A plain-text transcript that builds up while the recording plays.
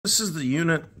This is the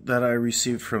unit that I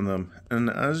received from them,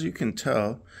 and as you can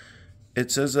tell,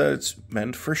 it says that it's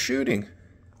meant for shooting,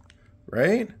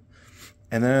 right?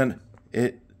 And then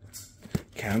it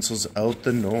cancels out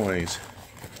the noise.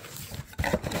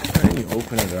 And you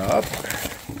open it up.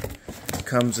 It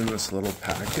comes in this little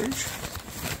package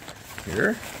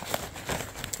here,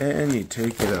 and you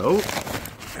take it out.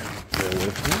 Bear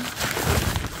with me.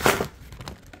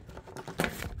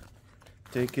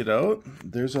 Take it out.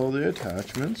 There's all the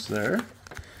attachments there.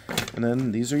 And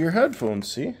then these are your headphones,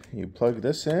 see? You plug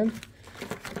this in.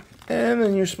 And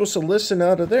then you're supposed to listen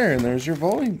out of there. And there's your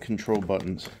volume control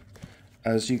buttons.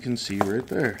 As you can see right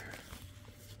there.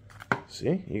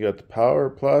 See? You got the power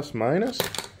plus, minus.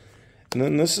 And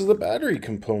then this is the battery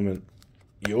component.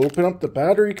 You open up the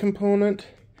battery component.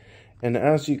 And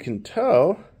as you can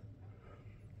tell,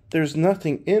 there's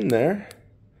nothing in there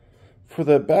for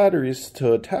the batteries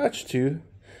to attach to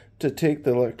take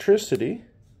the electricity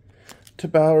to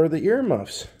power the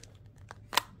earmuffs.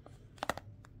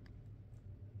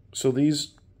 So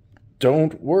these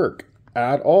don't work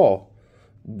at all.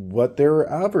 What they're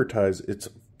advertised, it's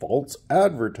false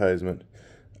advertisement,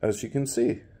 as you can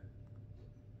see.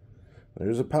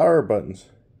 There's the power buttons.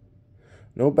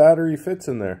 No battery fits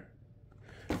in there.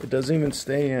 It doesn't even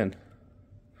stay in.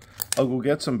 I'll go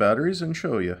get some batteries and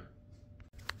show you.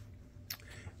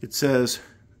 It says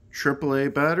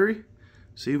AAA battery.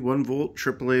 See, 1 volt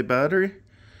AAA battery.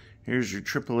 Here's your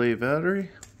AAA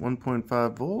battery,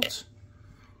 1.5 volts.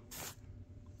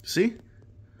 See?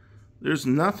 There's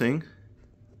nothing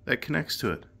that connects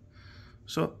to it.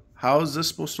 So how is this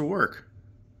supposed to work?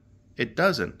 It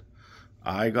doesn't.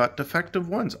 I got defective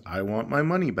ones. I want my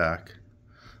money back.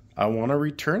 I want to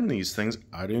return these things.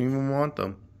 I don't even want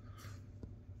them.